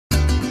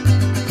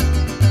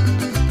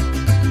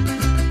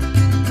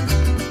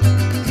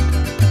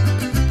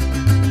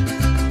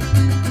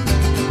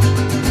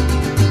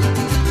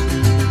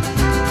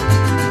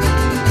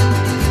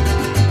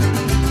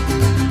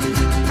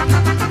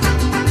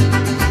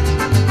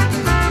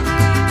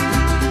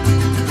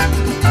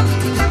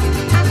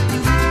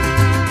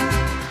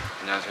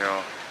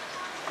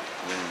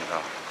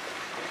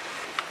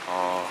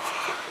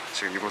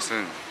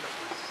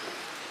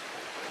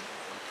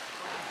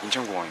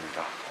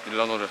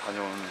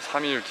다녀온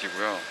 3일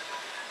뒤고요.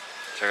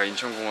 제가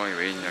인천공항에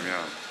왜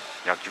있냐면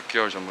약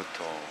 6개월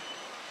전부터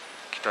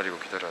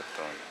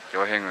기다렸던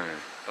여행을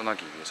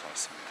떠나기 위해서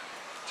왔습니다.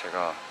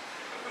 제가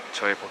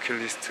저의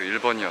버킷리스트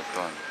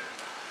 1번이었던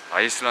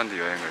아이슬란드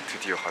여행을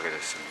드디어 가게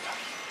됐습니다.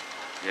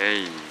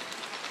 예이.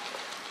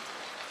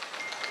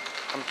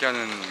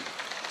 함께하는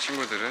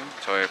친구들은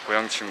저의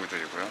고향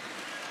친구들이고요.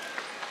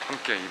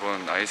 함께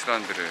이번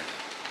아이슬란드를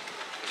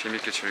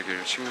재밌게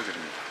즐길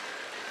친구들입니다.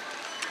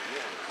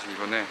 그래서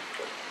이번에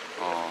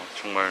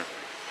정말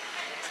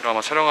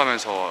드라마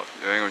촬영하면서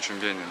여행을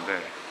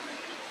준비했는데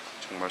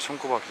정말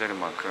손꼽아 기다린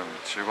만큼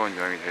즐거운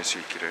여행이 될 수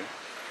있기를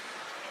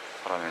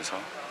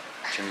바라면서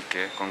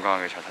재밌게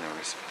건강하게 잘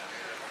다녀오겠습니다.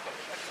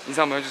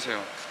 인사 한번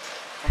해주세요.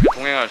 함께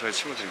동행할 저희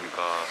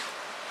친구들입니까?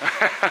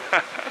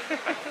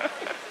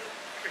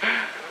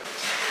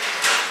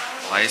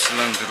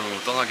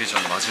 아이슬란드로 떠나기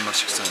전 마지막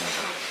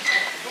식사입니다.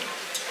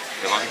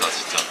 대박이다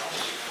진짜.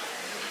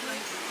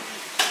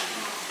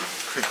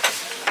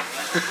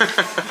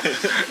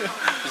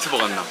 유튜버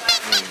같나?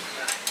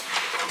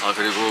 아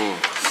그리고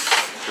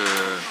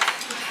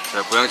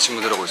제가 고향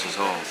친구들하고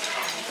있어서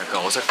약간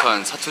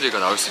어색한 사투리가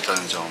나올 수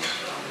있다는 점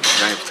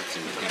양해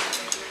부탁드립니다.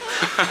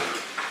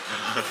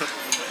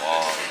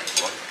 와,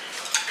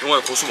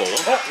 영화에 고수 먹어?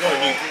 야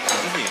여기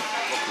고수니?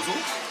 고수?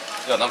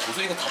 야 난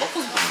고수 이거 다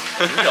바꿔서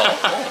먹는데. 진짜?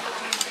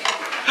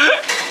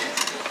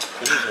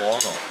 고수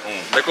좋아하나?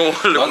 내 거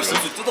먹을래? 난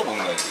고수 뜯어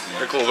먹는 거야.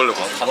 내 거 먹을래?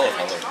 고수? 다 넣어.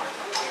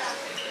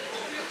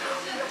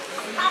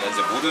 나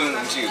이제 모든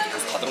음식에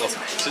고수 다 들어갔어.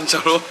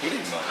 진짜로? 그래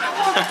임마.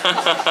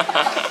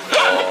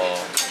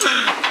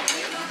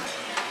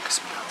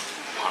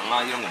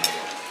 방아 이런 거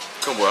먹어.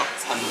 그거 뭐야?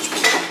 산초.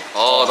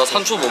 아 나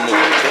산초 못 먹어.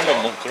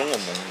 그런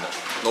건 먹는다.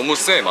 너무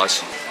세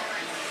맛이.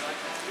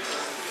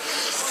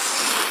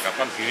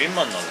 약간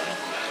비린맛 나잖아.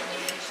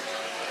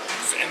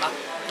 쇠맛.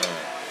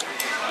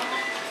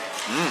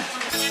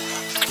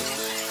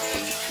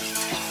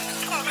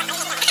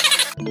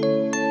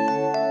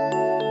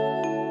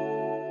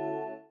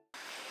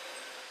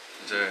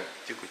 이제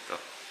뛰고 있다.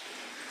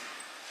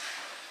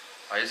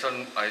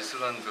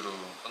 아이슬란드로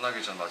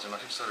떠나기 전 마지막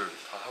식사를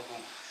다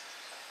하고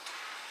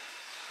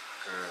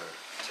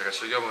제가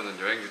즐겨보는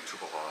여행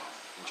유튜버가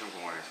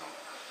인천공항에서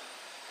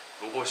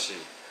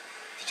로봇이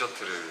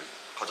디저트를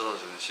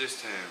가져다주는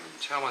시스템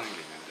체험하는 게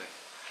있는데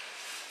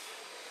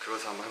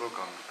그것을 한번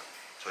해볼까 합니다.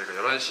 저희가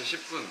 11시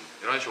 10분,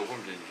 11시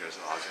 5분 비행기여서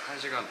아직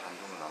 1시간 반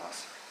정도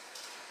남았어요.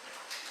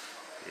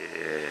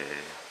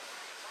 예.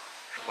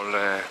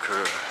 원래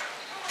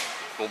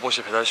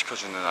로봇이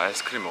배달시켜주는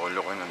아이스크림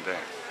먹으려고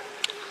했는데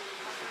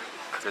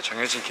그게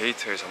정해진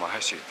게이트에서만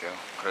할 수 있대요.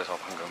 그래서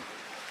방금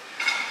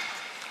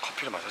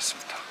커피를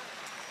마셨습니다.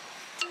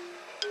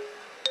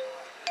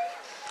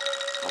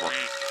 봐봐.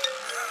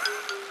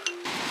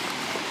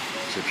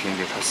 이제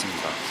비행기에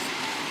탔습니다.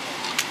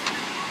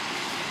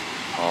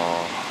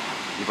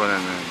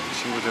 이번에는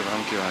친구들과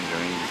함께한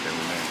여행이기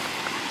때문에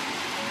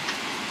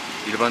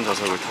일반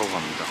좌석을 타고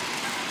갑니다.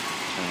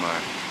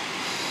 정말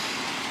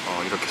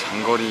이렇게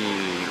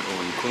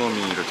장거리로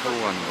이코노미를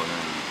타고 가는 거는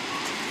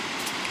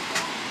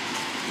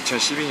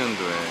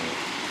 2012년도에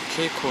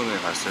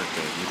케이콘을 갔을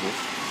때 미국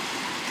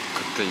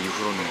그때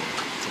이후로는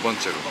두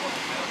번째로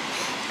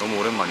너무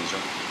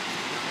오랜만이죠.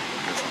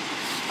 그래서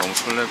너무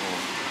설레고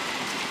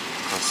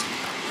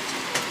그렇습니다.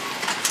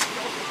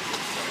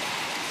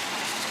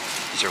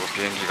 이제 곧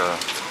비행기가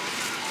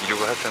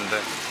이륙을 할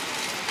텐데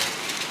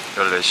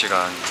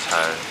 14시간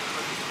잘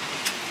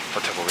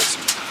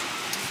버텨보겠습니다.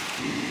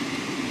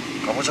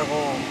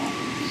 가보자고.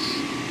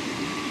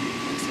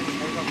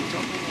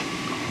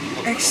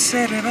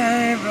 엑셀을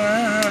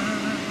밟아.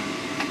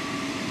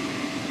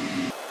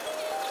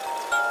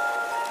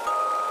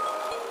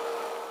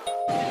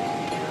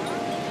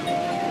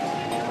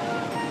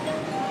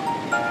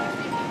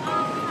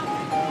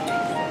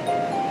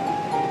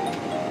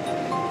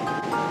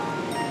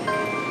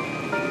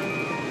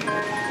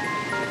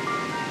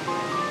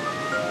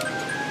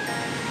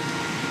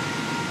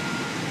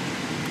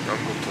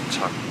 영국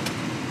도착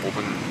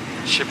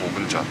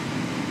 15분 전.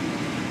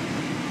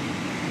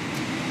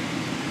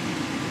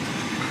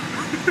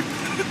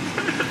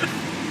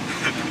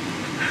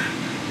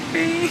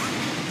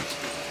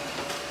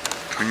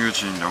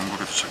 경유지인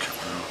영국에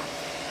도착했고요.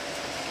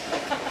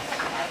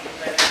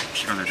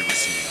 비가 내리고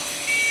있습니다.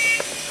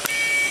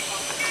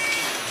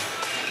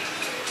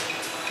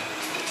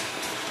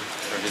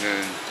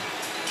 여기는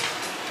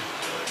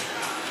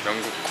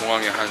영국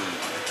공항의 한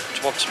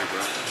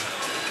초밥집이고요.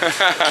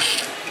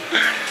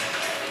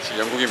 지금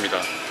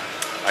영국입니다.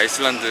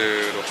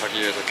 아이슬란드로 가기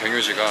위해서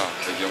경유지가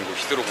여기 영국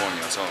히드로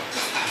공항이어서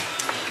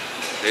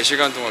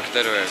 4시간 동안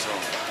기다려야 해서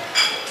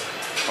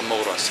밥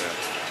먹으러 왔어요.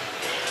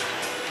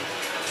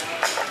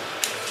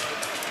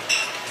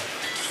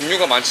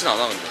 종류가 많진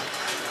않아 근데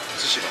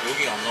스시가.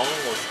 여기 안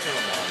나오는 거 시키는 거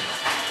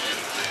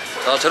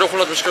아니야? 나 제로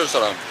콜라 좀 시켜줄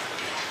사람.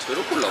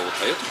 제로 콜라고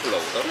다이어트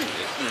콜라고 따로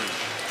있네.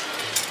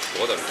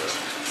 뭐가 다른 거야?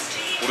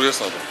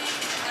 모르겠어 나도.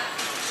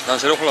 난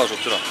제로 콜라가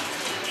좋더라.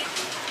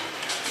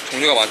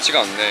 종류가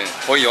많지가 않네.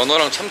 거의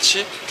연어랑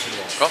참치?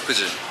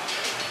 그지?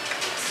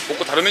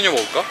 먹고 다른 메뉴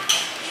먹을까?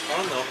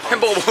 알았나?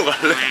 햄버거 먹으러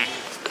갈래?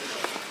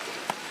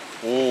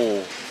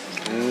 오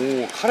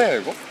카레야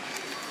이거?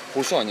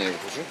 고수 아니야 이거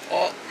고수?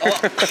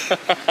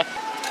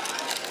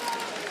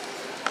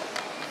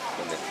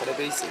 근데 카레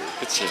베이스.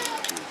 그치.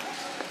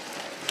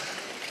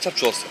 케찹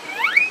주웠어.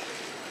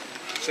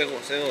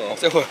 새거 새거야.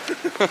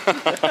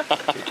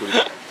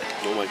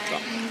 너무 맛있다.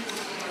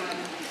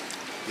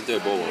 진짜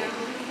먹어.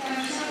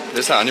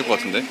 내 스타일 아닐 것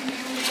같은데?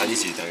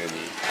 아니지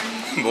당연히.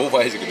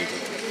 먹어봐야지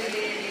그래도.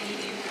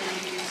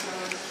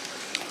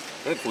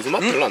 근데 고수 맛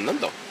별로 안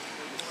난다.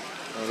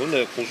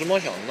 근데 고수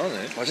맛이 안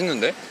나네.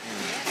 맛있는데?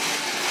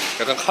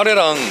 약간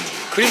카레랑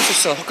크림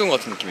소스랑 섞은 것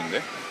같은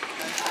느낌인데?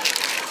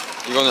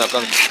 이거는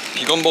약간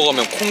비건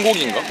버거면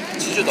콩고기인가?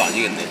 치즈도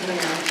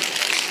아니겠네.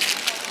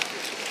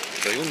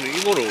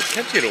 이거를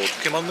패티를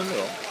어떻게 만든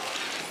거야?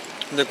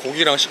 근데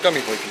고기랑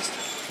식감이 거의 비슷해.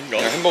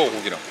 그냥 햄버거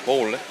고기랑.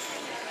 먹어볼래?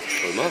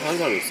 얼마나 한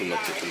사람이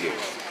없었나 근데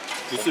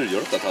부스를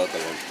열었다 닫았다고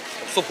하면.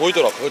 없어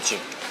보이더라.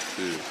 그렇지.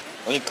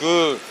 아니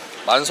그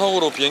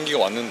만석으로 비행기가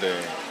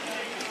왔는데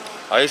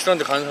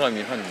아이슬란드 가는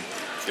사람이 한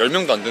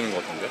 10명도 안 되는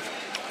것 같은데?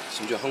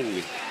 심지어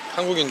한국인.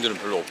 한국인들은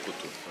별로 없고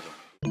또. 맞아.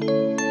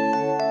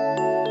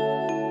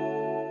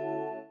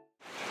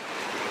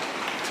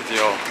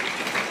 드디어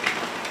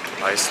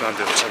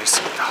아이슬란드에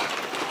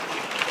도착했습니다.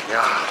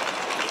 이야,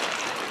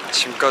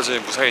 짐까지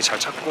무사히 잘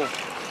찾고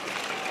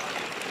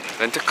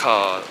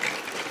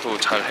렌트카도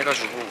잘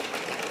해가지고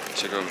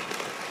지금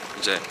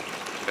이제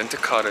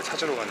렌트카를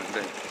찾으러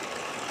가는데,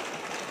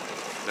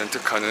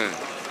 렌트카는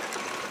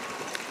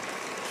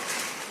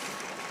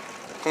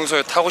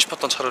평소에 타고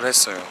싶었던 차를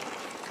했어요.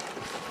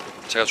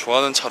 제가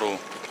좋아하는 차로,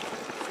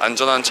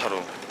 안전한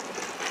차로,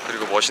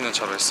 그리고 멋있는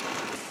차로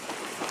했습니다.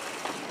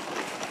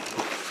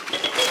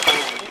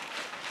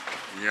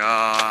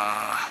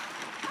 이야,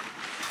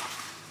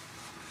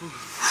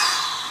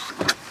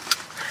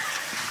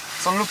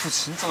 선루프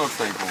진짜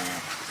넓다 이거.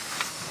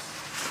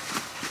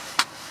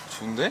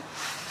 좋은데? 야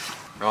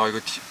이거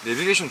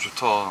내비게이션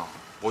좋다.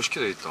 멋있게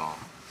돼 있다.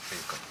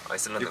 그러니까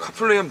아이슬란드. 이거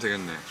카플레이 하면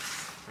되겠네.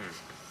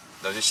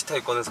 나중에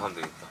시타이 꺼내서 하면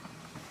되겠다.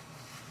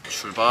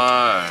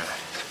 출발.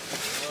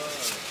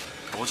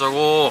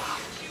 가보자고.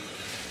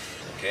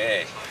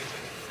 오케이.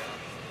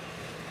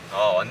 아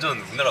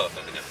완전 우리나라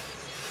같다 그냥.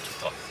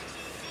 좋다.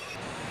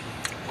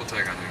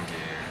 호텔 가는 길.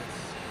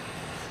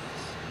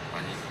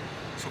 아니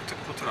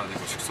호텔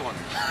아니고 숙소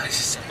가는 길. 아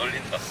진짜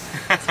떨린다.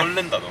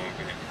 설렌다 너무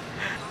그냥.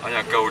 아니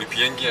아까 우리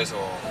비행기에서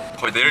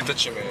거의 내릴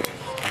때쯤에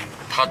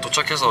다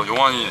도착해서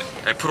용환이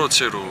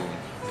애플워치로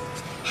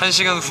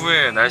 1시간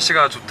후에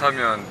날씨가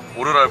좋다면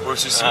오로라를 볼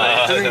수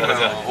있습니다. 뜨는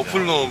거야.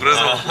 어플로.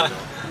 그래서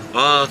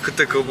아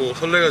그때 그거 보고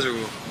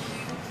설레가지고.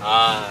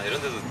 아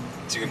이런 데도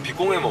지금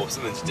빛공해만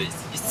없으면 진짜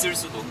있을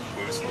수도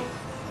보일 수도.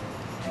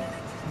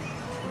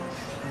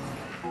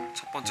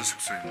 첫 번째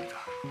숙소입니다.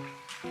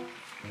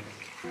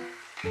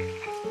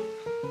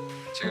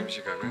 지금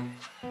시각은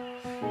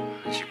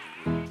 1시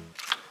 9분.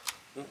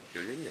 어?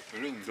 열렸네.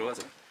 열려있는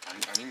들어가자.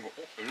 아닌 거?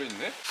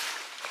 열려있네?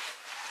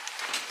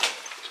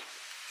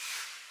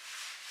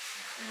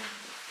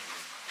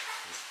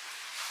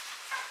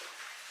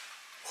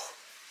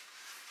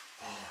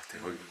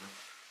 대박이다.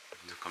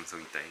 완전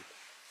감성 있다잉.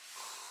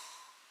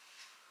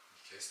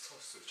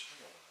 게스트하우스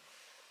처음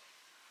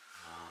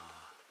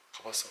와봐.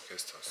 가봤어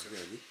게스트하우스?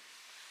 아니?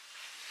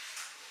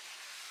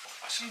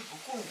 신기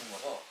벗고 오는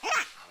건가 봐.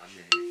 아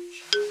맞네.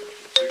 여기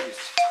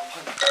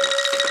장판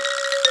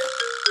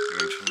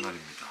여행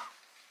첫날입니다.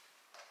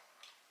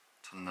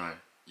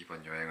 첫날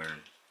이번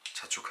여행을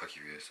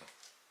자축하기 위해서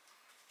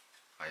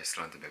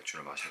아이슬란드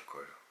맥주를 마실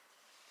거예요.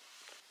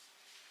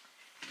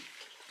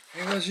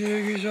 해가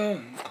지기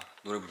전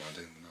노래 부르면 안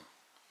되는구나.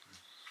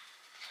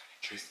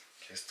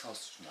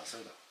 게스트하우스 좀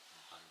낯설다.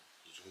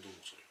 이 정도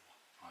목소리로.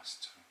 아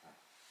진짜로?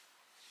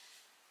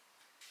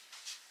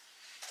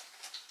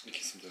 이렇게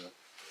있으면 되나?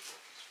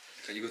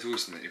 자 이거 들고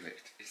있으면 이거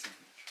있으면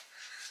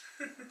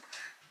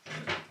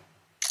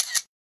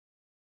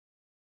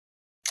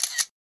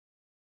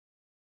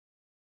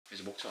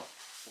이제 먹자.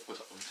 먹고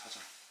어디 사자.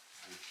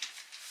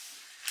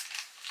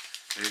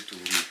 내일 또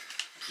우리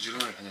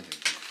부지런하게 다녀야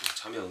되는데.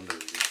 잠이 안 온다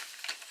근데.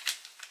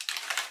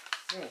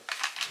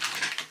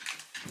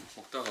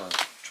 먹다가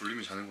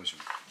졸리면 자는 거지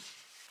뭐.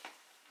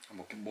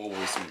 한번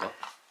먹어보겠습니다.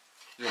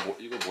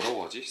 이거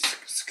뭐라고 하지?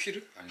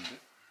 스퀴르? 아닌데?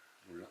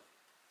 몰라?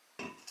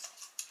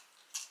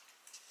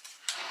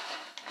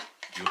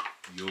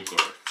 요거트.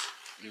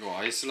 이거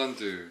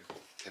아이슬란드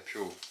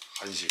대표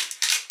간식.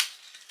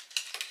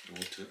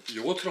 요거트?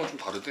 요거트랑 좀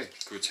다르대.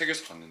 그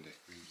책에서 봤는데.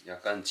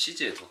 약간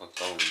치즈에 더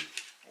가까운.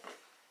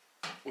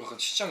 약간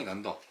치장이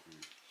난다.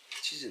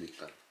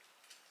 치즈니까.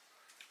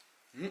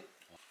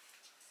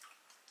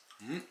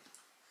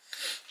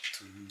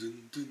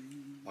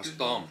 둔둔둔.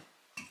 맛있다.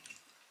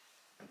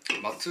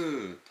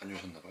 마트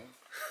다녀오셨나봐요.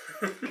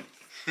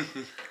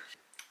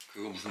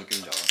 그거 무슨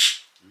느낌인지 알아?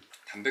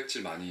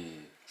 단백질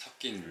많이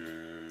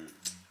섞인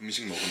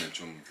음식 먹으면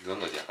좀 그런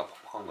거지. 약간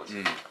퍽퍽한 거지.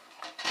 음.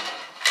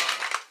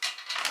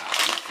 아,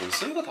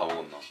 벌써 이거 다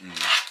먹었나?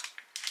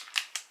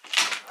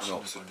 오늘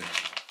없을 때.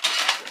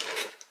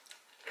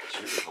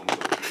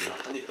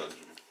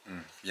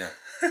 미안.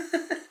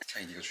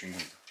 차이 네가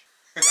주인공이다.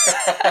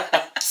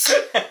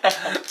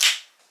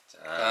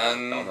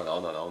 짠.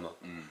 나오나.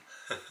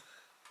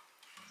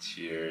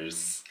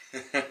 Cheers.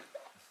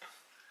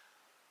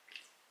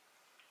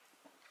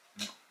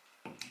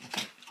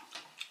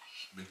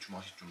 맥주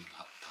맛이 좀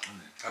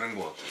다르네. 다른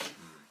거 같아.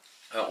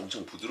 야,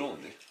 엄청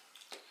부드러운데?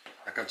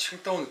 약간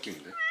칭따오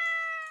느낌인데?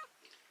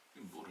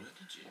 이거 뭐라 해야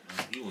되지?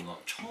 이거 나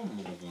처음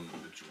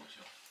먹어보는 맥주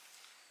맛이야.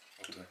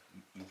 어때?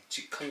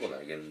 묵직한 건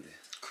알겠는데.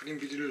 크림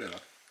비디를 내라.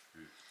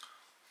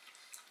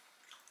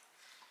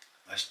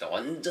 맛있다.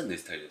 완전 내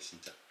스타일이야,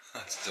 진짜.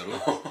 아 진짜로?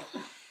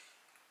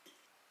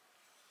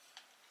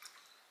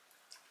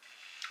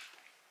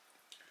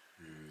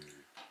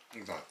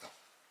 이거 나왔다.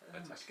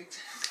 맛있겠지.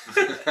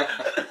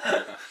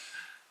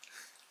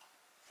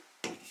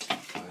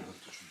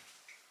 이것도 좀.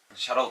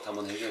 샤라웃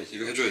한번 해줘야지.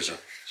 이거 해줘야지.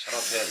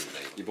 샤라웃 해야 된다,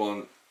 이거.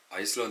 이번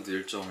아이슬란드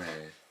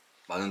일정에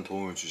많은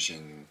도움을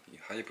주신 이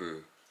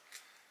하이브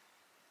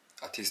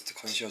아티스트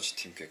컨시어지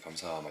팀께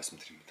감사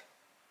말씀드립니다.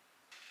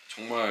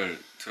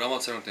 정말 드라마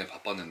촬영 때문에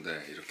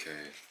바빴는데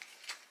이렇게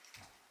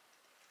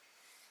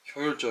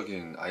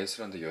효율적인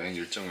아이슬란드 여행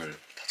일정을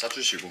다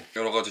짜주시고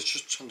여러 가지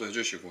추천도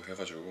해주시고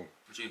해가지고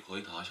솔직히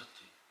거의 다 하셨지.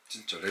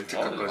 진짜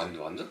렌트카까지.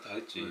 완전 다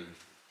했지.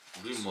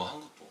 우린 뭐 한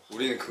것도.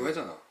 우리는 그거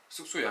했잖아.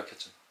 숙소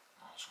예약했잖아.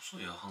 아,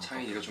 숙소 예약한 거.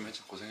 창이 네가 좀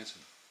했잖아.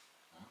 고생했잖아.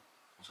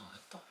 고생 안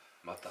했다.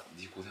 맞다.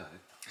 니 고생 안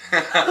했다.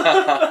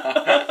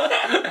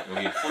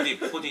 여기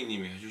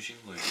포디님이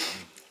해주신 거예요.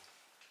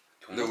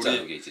 근데 경력 짜는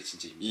우리 게 이제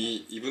진짜 힘들어.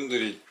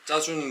 이분들이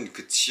짜준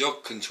그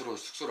지역 근처로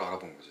숙소를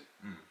알아본 거지.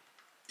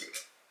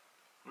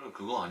 그래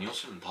그거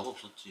아니었으면 답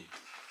없었지.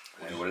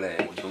 아니, 원래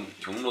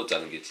경로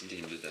짜는 게 진짜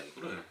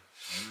힘들다니까. 그래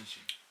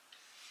당연하지.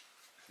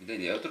 근데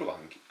내 여드로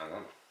안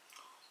하나?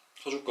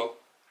 쳐줄까?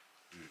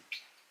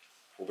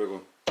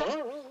 500원.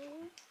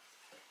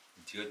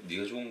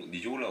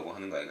 니 좋으려고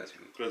하는 거 아이가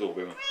지금? 그래도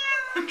 500원.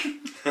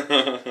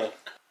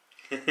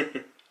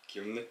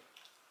 귀엽네.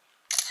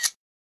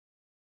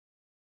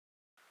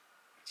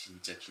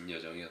 진짜 긴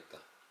여정이었다.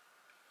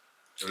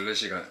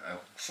 14시간,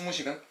 아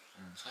 20시간?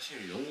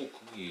 사실 영국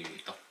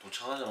거기 딱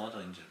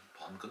도착하자마자 이제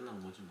반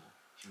끝난 거지 뭐.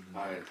 힘든 거.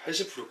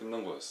 80%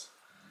 끝난 거였어.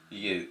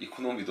 이게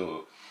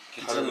이코노미도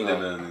괜찮은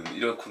다르구나. 데면은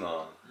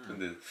이렇구나.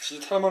 근데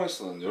진짜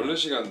탈만했어. 난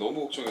 14시간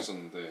너무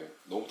걱정했었는데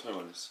너무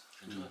탈만했어.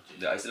 괜찮았지.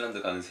 근데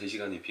아이슬란드 가는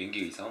 3시간이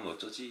비행기가 이상하면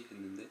어쩌지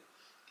했는데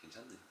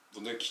괜찮네.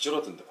 너네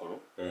기절하던데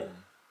바로?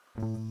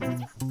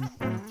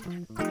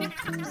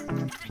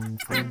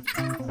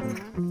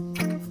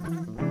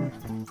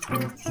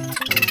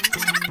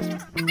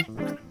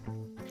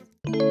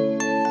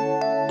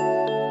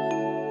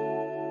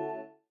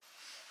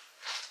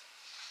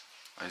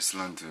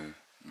 아이슬란드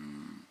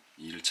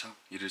 2일차?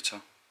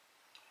 1일차?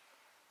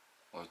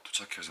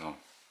 도착해서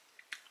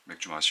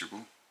맥주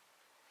마시고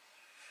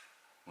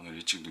오늘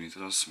일찍 눈이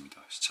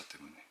떠졌습니다. 시차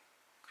때문에.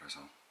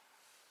 그래서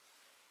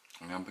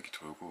동네 한 바퀴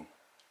돌고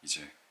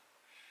이제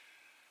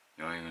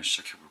여행을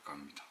시작해볼까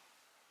합니다.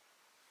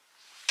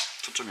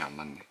 초점이 안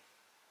맞네.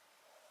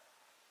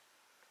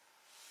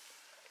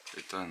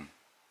 일단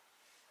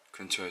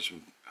근처에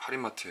좀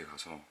할인마트에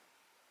가서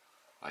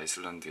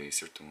아이슬란드에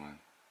있을 동안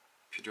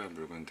필요한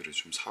물건들을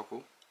좀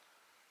사고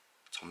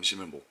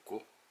점심을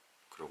먹고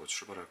그러고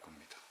출발할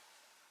겁니다.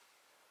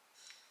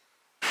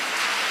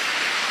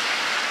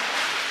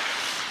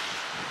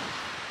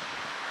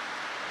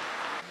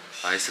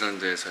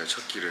 아이슬란드에서의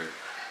첫 끼를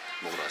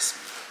먹으러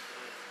왔습니다.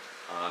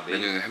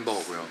 메뉴는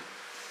햄버거고요.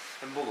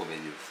 햄버거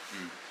메뉴.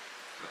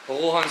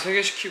 버거 한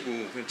 3개 시키고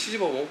그냥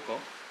치즈버거 먹을까?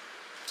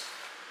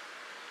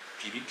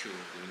 BBQ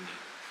있네.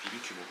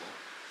 BBQ 버거.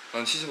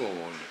 난 치즈버거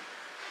먹을래.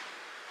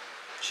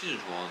 치즈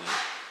좋아하네.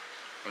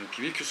 아니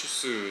BBQ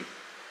소스를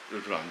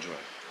별로 안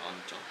좋아해. 아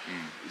진짜?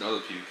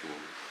 나도 BBQ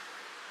먹어.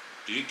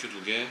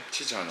 BBQ 2개.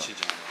 치즈 하나.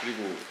 치즈 하나.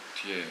 그리고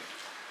뒤에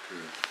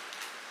그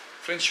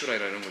프렌치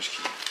후라이라 이런 거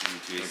시키자.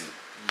 뒤에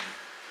있어.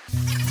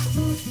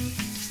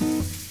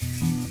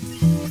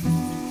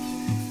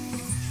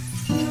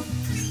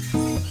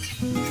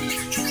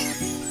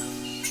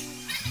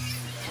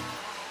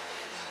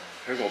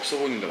 별거 없어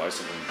보이는데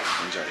맛있어 보인다.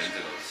 뭔지 알지?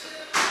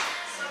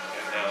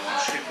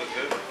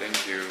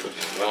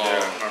 땡큐. 와,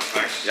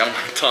 양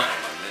많다.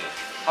 맞네.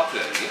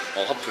 하프야 이게?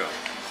 하프야.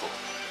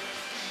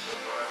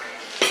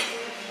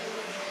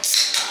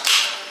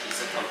 이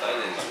세트 한번 따야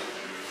되는 거.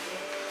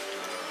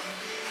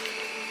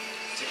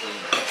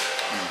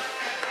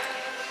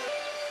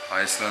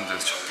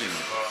 아이슬란드에서 첫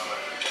끼입니다.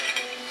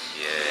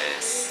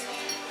 예스.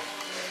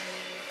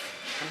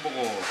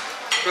 햄버거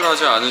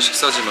특별하지 않은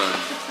식사지만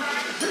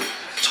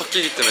첫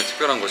끼이기 때문에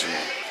특별한 거지 뭐.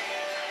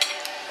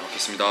 잘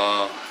먹겠습니다.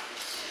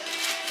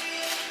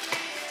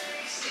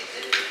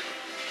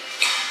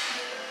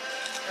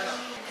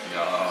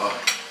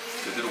 야,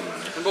 제대로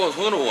먹네. 햄버거는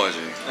손으로 먹어야지.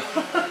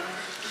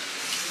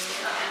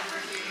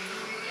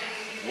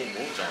 뭐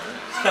먹잖아.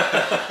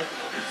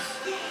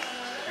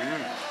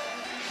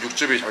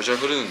 육즙이 잘잘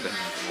흐르는데.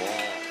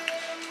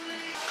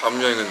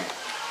 다음 여행은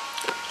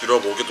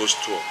유럽 5개 도시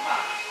투어.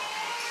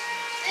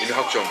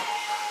 1학점.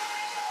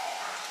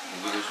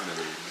 이거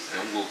드시면은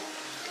영국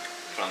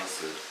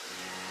프랑스,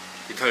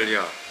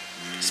 이탈리아,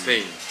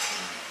 스페인,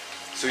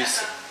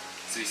 스위스.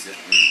 스위스.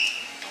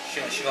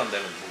 시간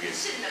되면 독일.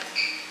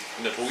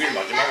 근데 독일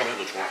마지막으로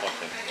해도 좋을 것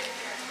같아.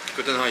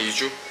 그때는 한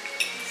 2주?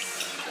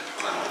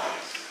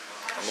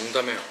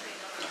 농담해요.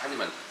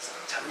 하지만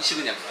잠시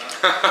그냥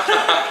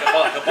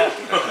협박.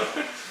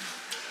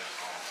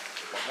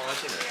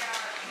 뻥하시네.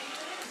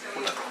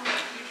 콜라.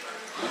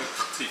 우리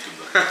탁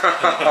트이준다.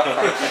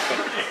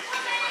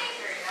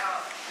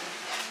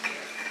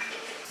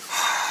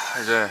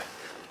 이제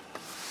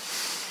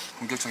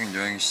본격적인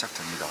여행이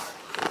시작됩니다.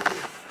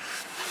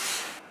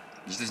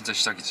 이제 진짜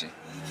시작이지.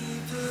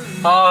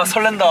 아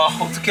설렌다.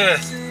 어떡해.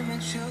 집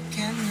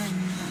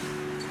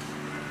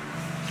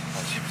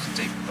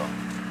진짜 이쁘다.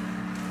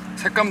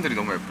 색감들이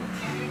너무 예뻐.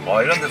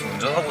 와 이런 데서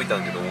운전하고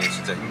있다는 게 너무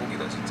진짜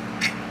행복이다 진짜.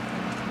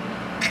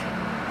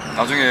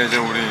 나중에 이제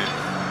우리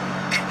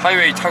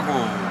하이웨이 타고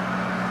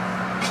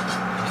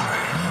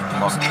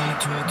막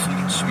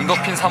눈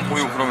덮인 산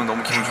보이고 그러면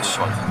너무 기분 좋을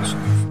것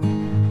같아.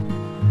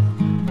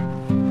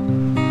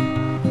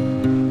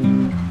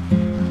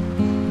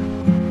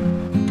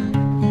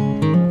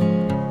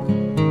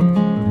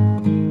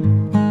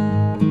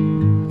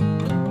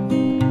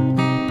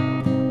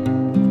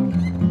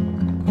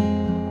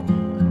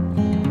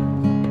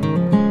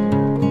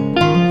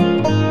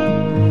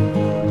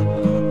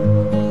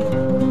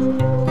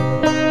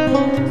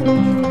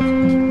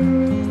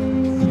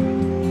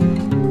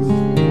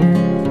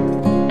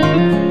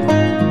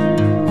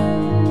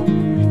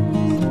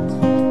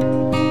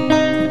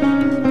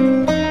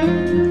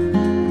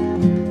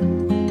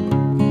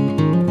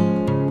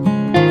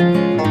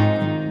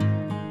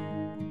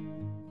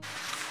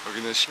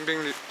 여기는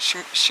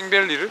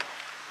싱벨리르?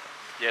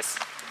 예스.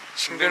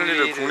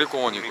 싱벨리르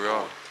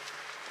국립공원이고요.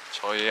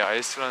 저희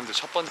아이슬란드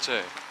첫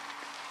번째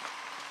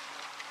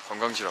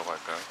관광지라고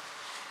할까요?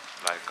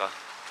 말까?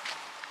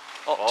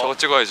 저거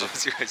찍어야지.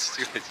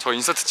 찍어야지. 저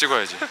인서트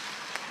찍어야지.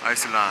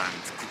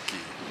 아이슬란드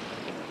국기.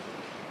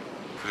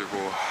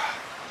 그리고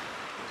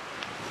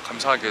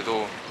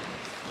감사하게도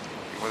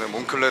이번에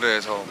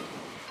몽클레르에서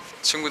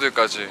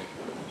친구들까지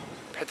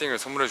패딩을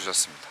선물해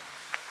주셨습니다.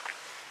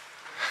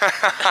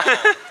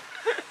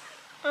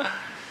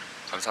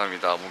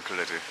 감사합니다,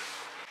 몽클레르.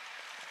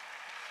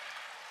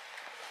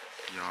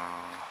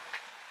 이야,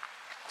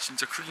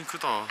 진짜 크긴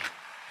크다.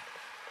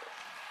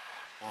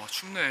 와,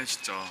 춥네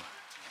진짜.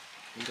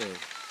 근데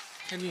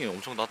패닝이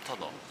엄청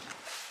따뜻하다.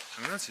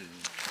 당연하지.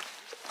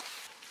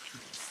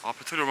 아,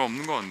 배터리 얼마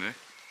없는 거 같네.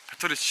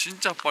 배터리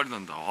진짜 빨리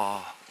난다.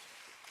 와.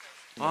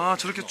 아,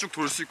 저렇게 쭉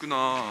돌 수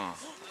있구나.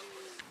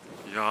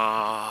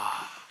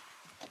 이야.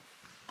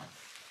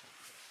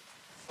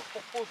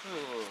 폭포수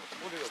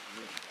소리가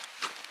들리네.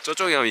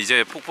 저쪽에 가면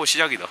이제 폭포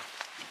시작이다.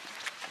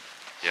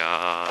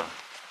 야.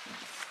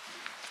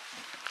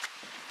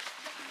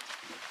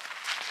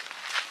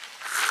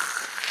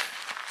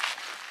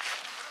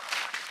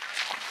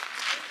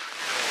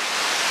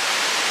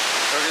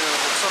 여기는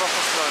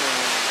옥서라퍼스라는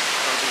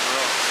장소고요.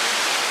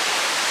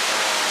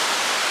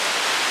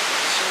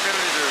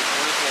 싱벨리르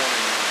국립공원에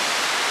있는.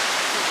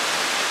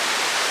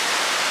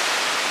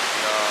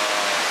 이야.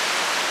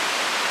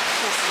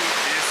 코스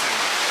AS.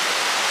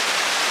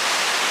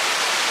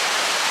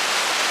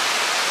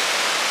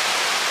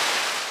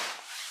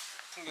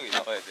 풍경이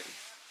나가야 돼.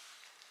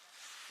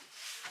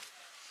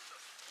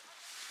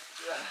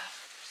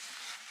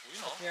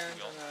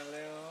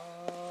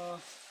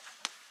 한잔할래요.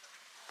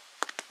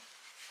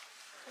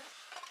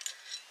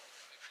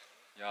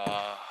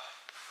 야,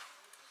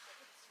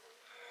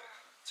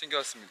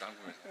 챙겨왔습니다,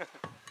 한국에서.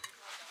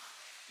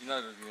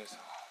 이날을 위해서,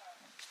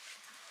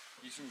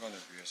 이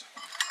순간을 위해서.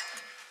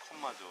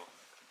 컵마저.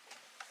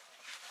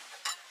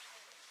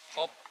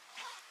 컵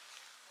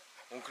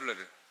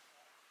몽클레르.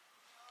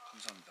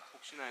 감사합니다.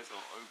 혹시나 해서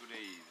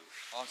얼그레이도.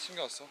 아,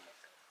 챙겨왔어?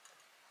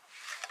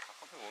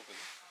 커피 먹었거든?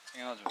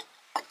 당연하죠.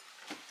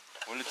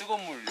 원래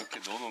뜨거운 물 이렇게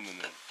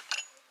넣어놓으면은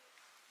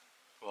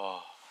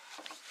와.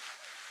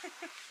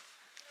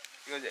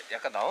 이거 이제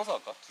약간 나눠서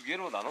할까? 두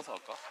개로 나눠서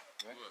할까?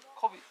 왜?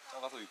 컵이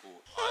작아서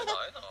있고.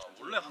 아니다.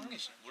 원래 한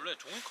개씩. 원래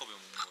종이컵에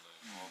먹는 거네.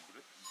 아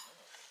그래?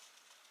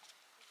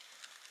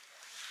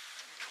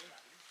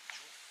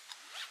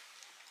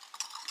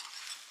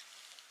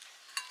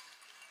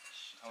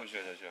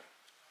 잠시만.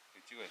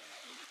 이거 찍어야 돼.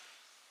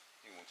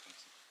 이거 못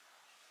참지.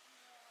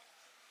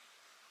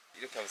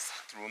 이렇게 하면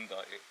싹 들어온다.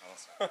 이렇게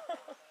나왔어.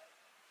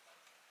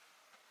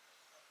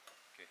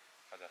 오케이,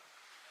 가자.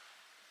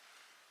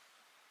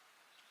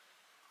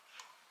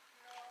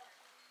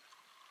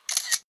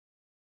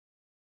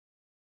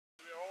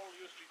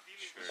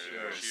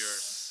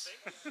 Cheers.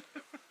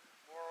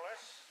 More or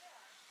less.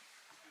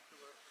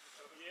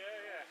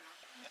 Yeah.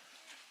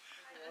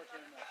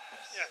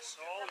 Yes,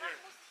 all here.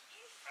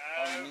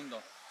 믿는다.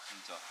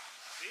 진짜.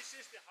 This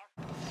is the heart.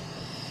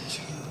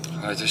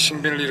 아, 이제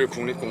싱벨리르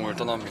국립공원을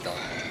떠납니다.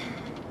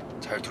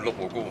 잘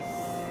둘러보고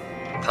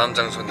다음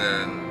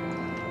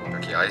장소는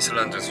여기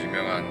아이슬란드에서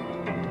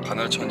유명한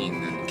간헐천이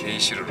있는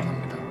게이시르로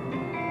갑니다.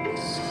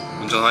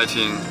 운전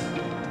화이팅!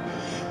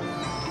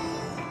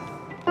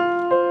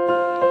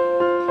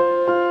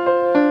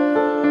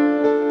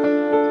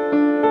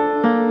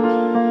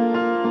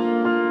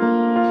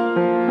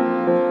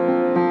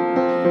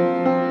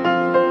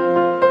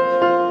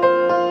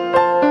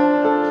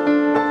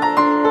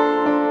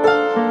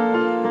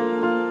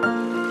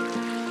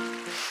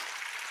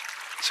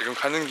 지금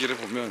가는 길을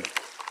보면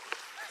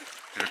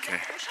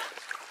이렇게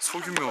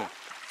소규모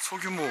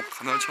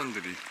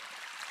간헐천들이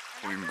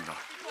보입니다.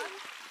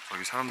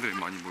 여기 사람들이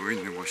많이 모여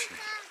있는 곳이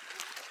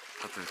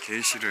다들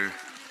게이시르를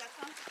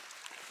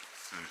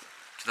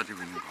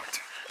기다리고 있는 것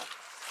같아요.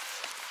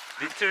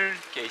 리틀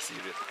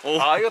게이시르.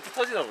 오. 아 이것도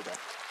터지나 보다.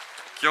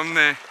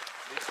 귀엽네.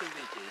 리틀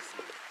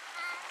게이시르.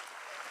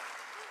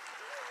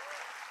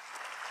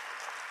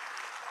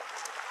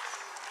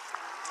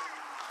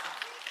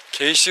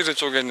 게이시르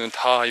쪽에는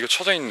다 이거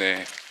쳐져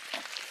있네.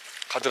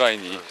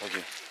 가드라인이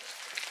여기.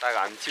 딱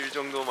안 튈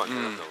정도만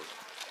만들었나 보다.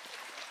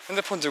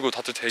 핸드폰 들고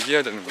다들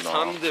대기해야 되는구나.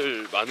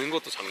 사람들 많은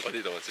것도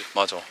장관이다 맞지?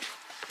 맞아.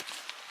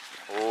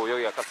 오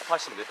여기 약간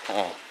스팟인데?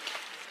 어.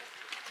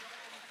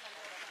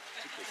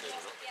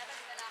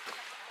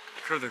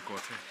 그래야 될 것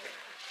같아.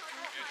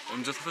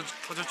 언제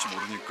터질지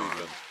모르니까.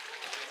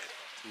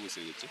 들고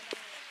있어야겠지?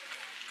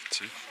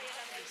 그치.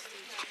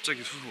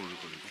 갑자기 수소 오를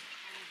거리고.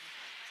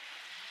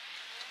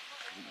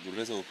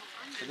 놀래서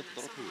핸드폰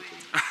떨어뜨리고 있거든.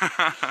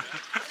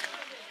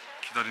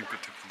 기다림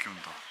끝에 북이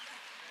온다.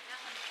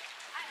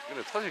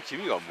 근데 터질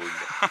기미가 안 보인다.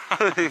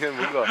 이게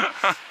뭔가.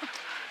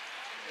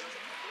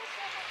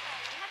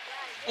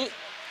 어?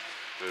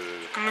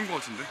 끓는 거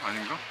같은데?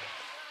 아닌가?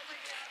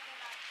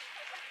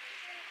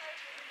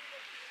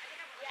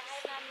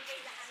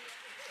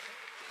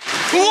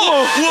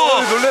 우와!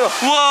 우와! 놀래라.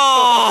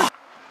 우와!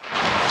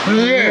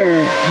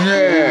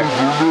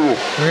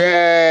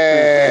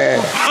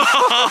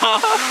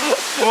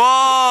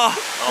 와!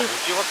 아 못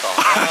찍었다.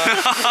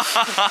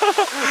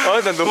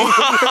 아 난 너무.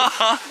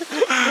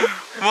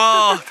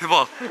 와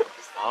대박!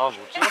 아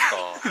못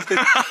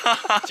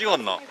찍었다.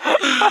 찍었나?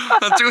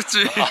 난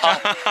찍었지.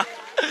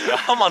 야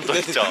한번 더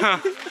했자.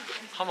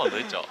 한 번 더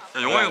했자. 야,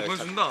 영화에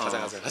보여준다.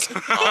 가자.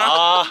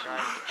 아.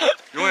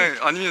 영화에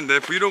아니면 내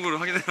브이로그를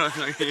확인해라.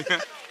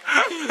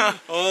 나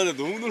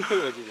너무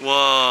놀라가지고.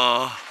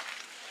 와.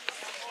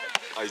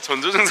 아니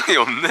전조 증상이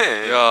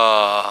없네.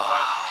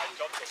 야.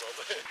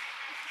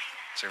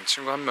 지금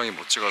친구 한 명이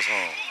못 찍어서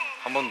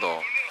한 번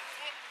더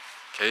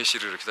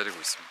게이시르를 기다리고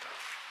있습니다.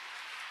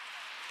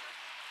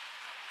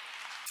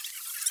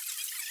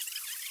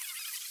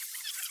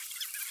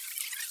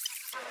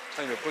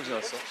 아니 몇 분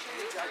지났어?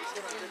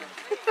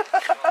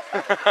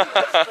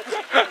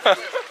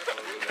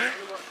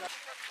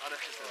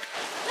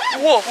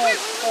 우와!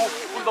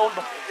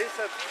 온다.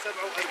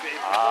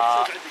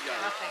 아,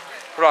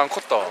 별로 안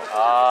컸다.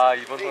 아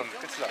이번 선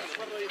끝이다.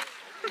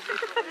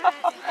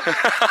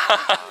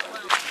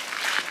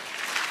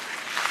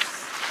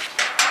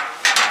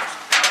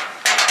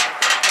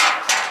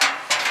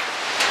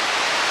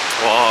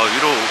 와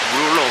위로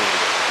물 올라오는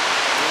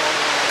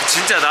거.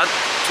 진짜 낮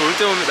좋을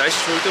때 오면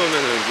날씨 좋을 때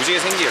오면은 무지개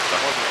생기겠다.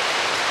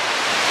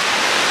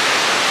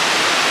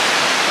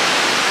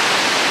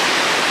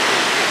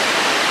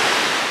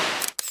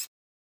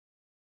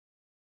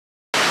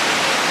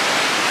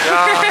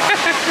 야,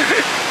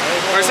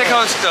 우리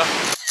셀카 진짜.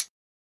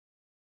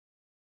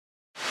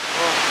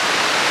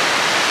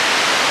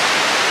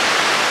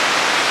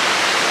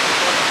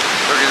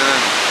 여기는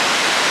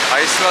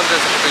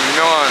아이슬란드에서 가장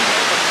유명한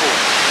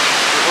폭포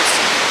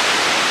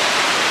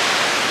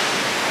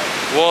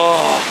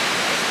와.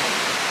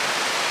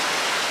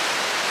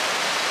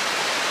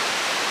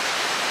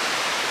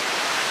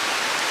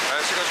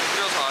 날씨가 좀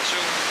흐려서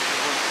아쉬운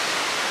부분.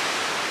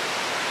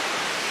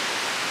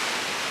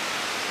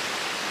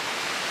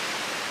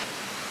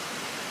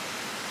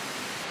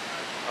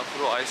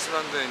 앞으로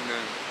아이슬란드에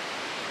있는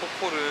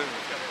폭포를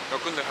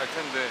몇 군데 갈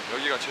텐데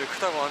여기가 제일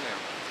크다고 하네요.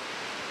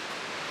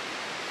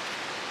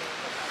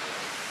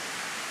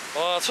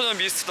 와, 천연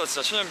미스트다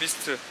진짜. 천연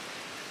미스트.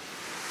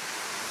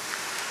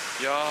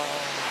 이야.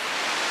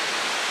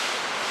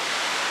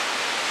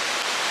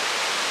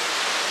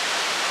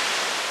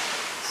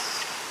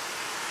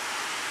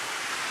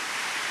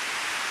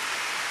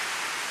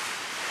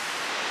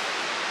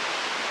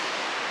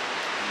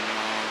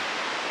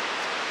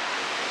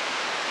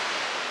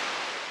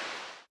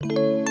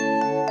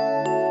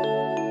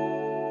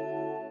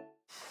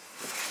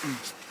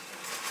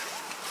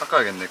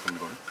 닦아야겠네 그럼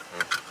이거를.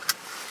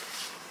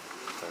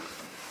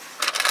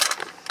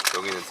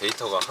 여기는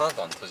데이터가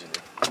하나도 안 터지네.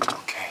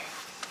 오케이.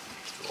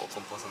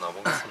 조금 벗어나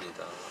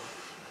보겠습니다.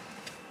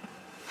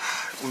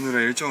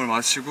 오늘의 일정을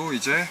마치고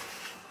이제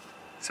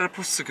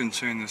셀포스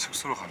근처에 있는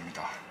숙소로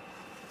갑니다.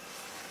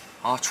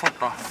 아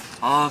추웠다.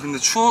 아 근데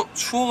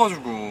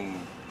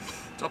추워가지고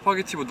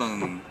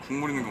짜파게티보다는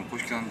국물 있는 거 먹고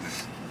싶긴 한데.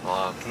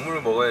 와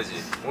국물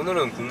먹어야지.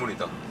 오늘은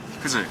국물이다.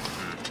 그치?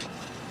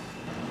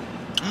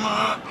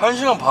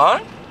 1시간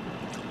반?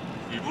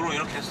 일부러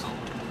이렇게 했어.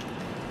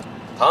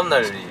 다음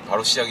날이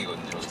바로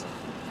시작이거든요. 여기서.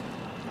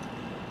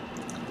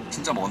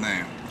 진짜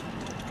머네.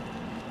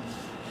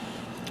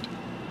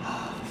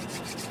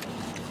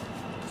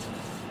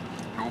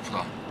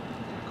 배고프다.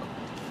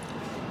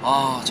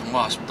 아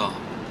정말 아쉽다.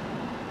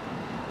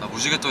 나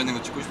무지개 떠 있는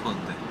거 찍고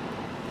싶었는데.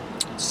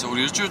 진짜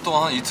우리 일주일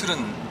동안 한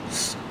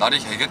이틀은 날이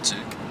개겠지.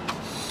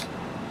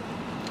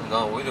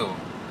 난 오히려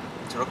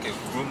저렇게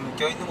구름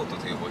껴있는 것도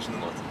되게 멋있는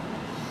것 같아.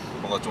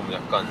 뭔가 좀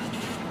약간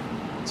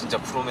진짜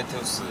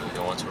프로메테우스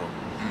영화처럼.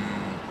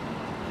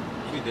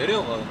 이게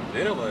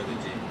내려가야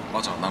되지.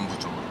 맞아, 남부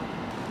쪽으로.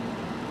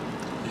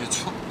 이게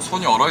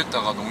손이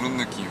얼어있다가 녹는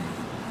느낌.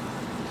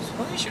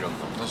 손이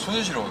시렸나? 나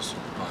손이 시려웠어.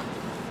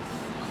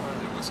 카메라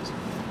들고 있어서.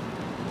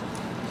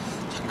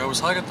 장갑을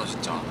사야겠다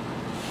진짜.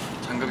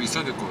 장갑이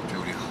있어야 될 것 같아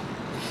우리가.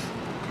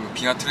 그리고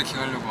빙하 트레킹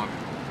하려고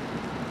하면.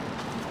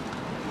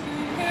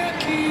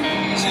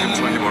 지금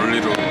저기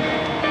멀리로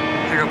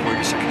해가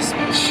보이기 시작했어.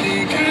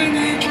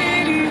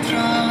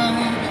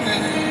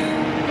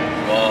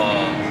 와.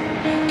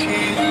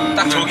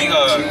 딱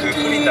저기가 그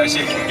흐린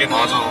날씨의 경계.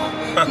 맞아.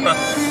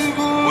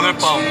 오늘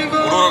밤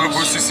오로라를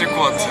볼 수 있을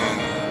것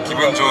같은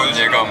기분 좋은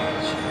예감.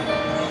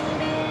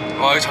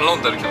 와, 이거 잘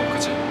나온다 이렇게.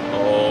 그치?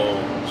 오,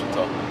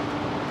 좋다.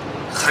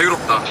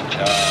 자유롭다. 야.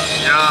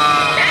 이야.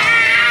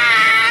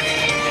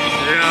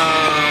 이야.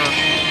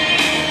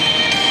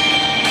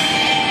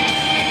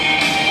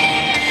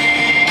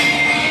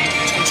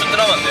 청춘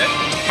드라마인데?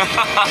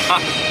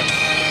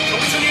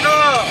 청춘이다!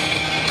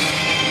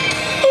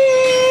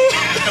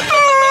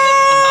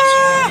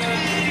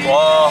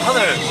 와,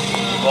 하늘.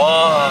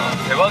 와,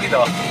 대박이다.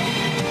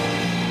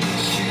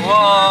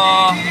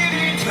 와.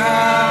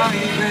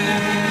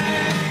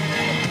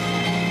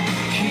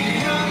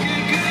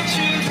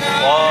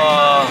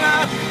 와.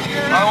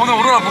 아, 오늘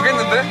오로라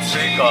보겠는데?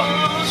 그러니까.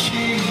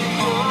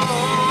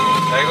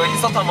 야, 이거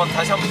인서트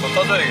다시 한번 더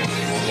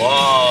떠줘야겠네. 와.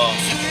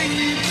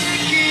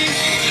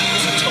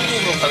 무슨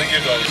천국으로 가는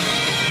길도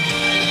아니고.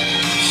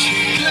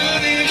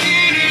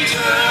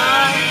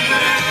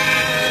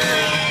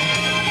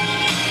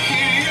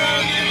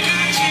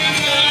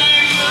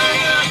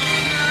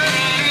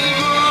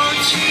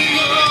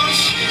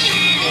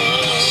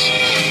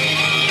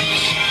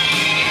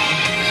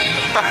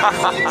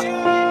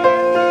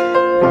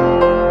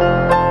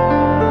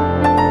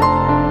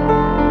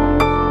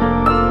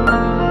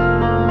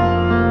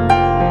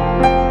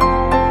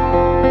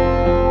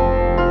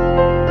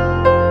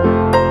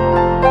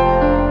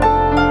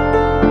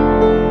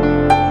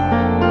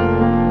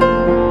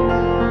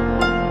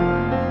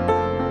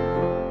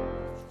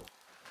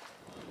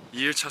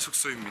 차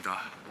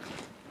숙소입니다.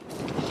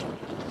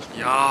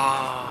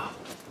 이야,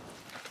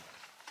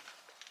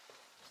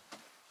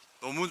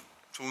 너무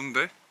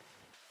좋은데?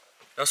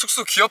 야,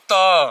 숙소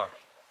귀엽다.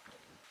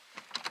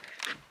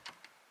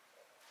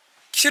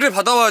 키를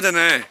받아와야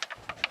되네.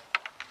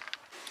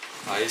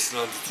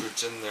 아이슬란드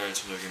둘째 날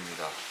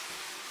저녁입니다.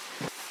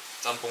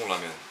 짬뽕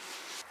라면.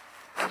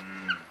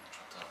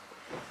 좋다.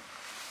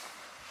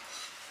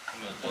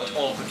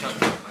 그렇게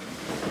하면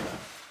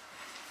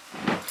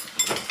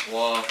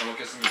와, 잘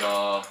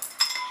먹겠습니다.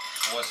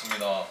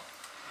 수고하셨습니다.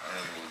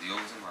 아이고 니가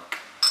무슨 말.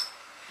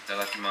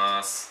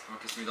 이따다키마스. 잘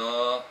먹겠습니다.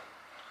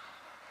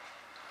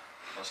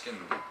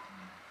 맛있겠는데?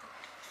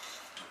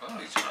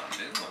 젓가락이 잘 안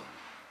되는 거 같아.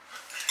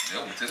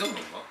 내가 못해서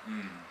그런가?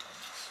 좀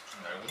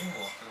얇은 것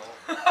같기도 하고.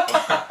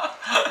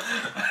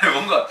 아니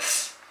뭔가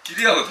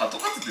길이하고 다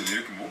똑같은데 왜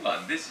이렇게 뭔가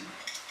안 되지?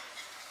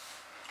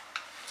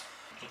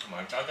 좀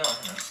많이 짜지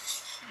않았냐?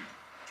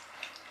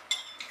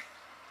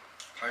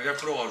 달걀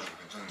풀어가지고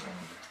괜찮은 것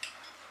같은데.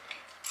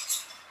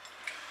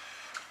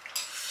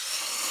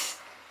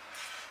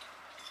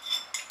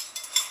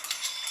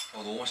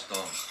 너무 맛있다.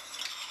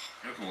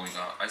 이렇게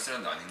먹으니까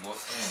아이슬란드 아닌 거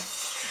같아.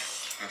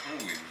 그냥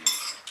한국에 있는.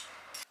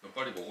 몇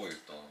발이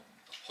먹어야겠다.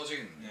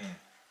 퍼지겠는데.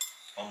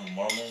 못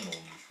말아먹는 거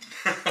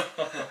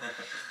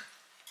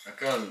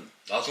약간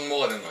나중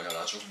먹어야 되는 거 아니야?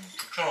 나중?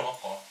 국처럼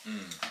할까?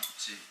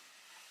 그렇지.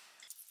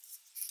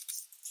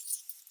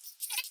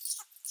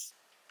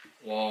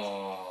 와.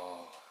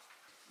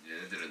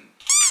 얘네들은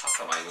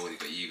파스타 많이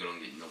먹으니까 이 그런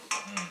게 있나 보다.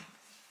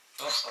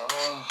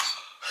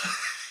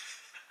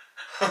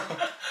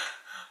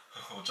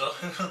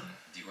 어쩌면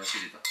니가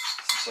실이다.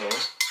 진짜요?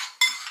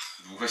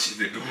 누가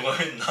실대? 누가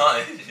있나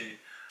알지.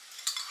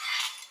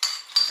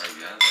 잘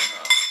미안하다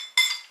해라.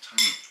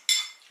 참이.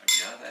 잘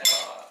미안하다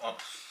해라.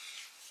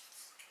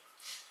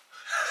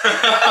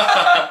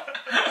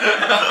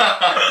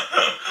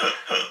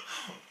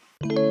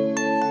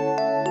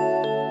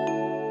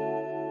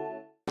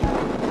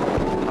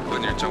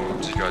 바쁜 일정을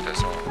움직여야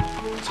돼서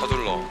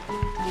서둘러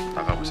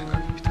나가볼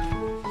생각입니다.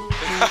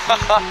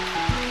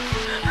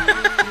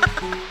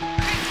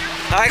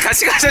 아이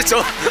같이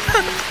가셨죠.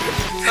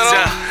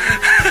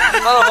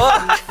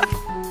 따라와.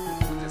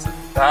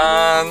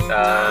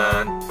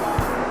 짠.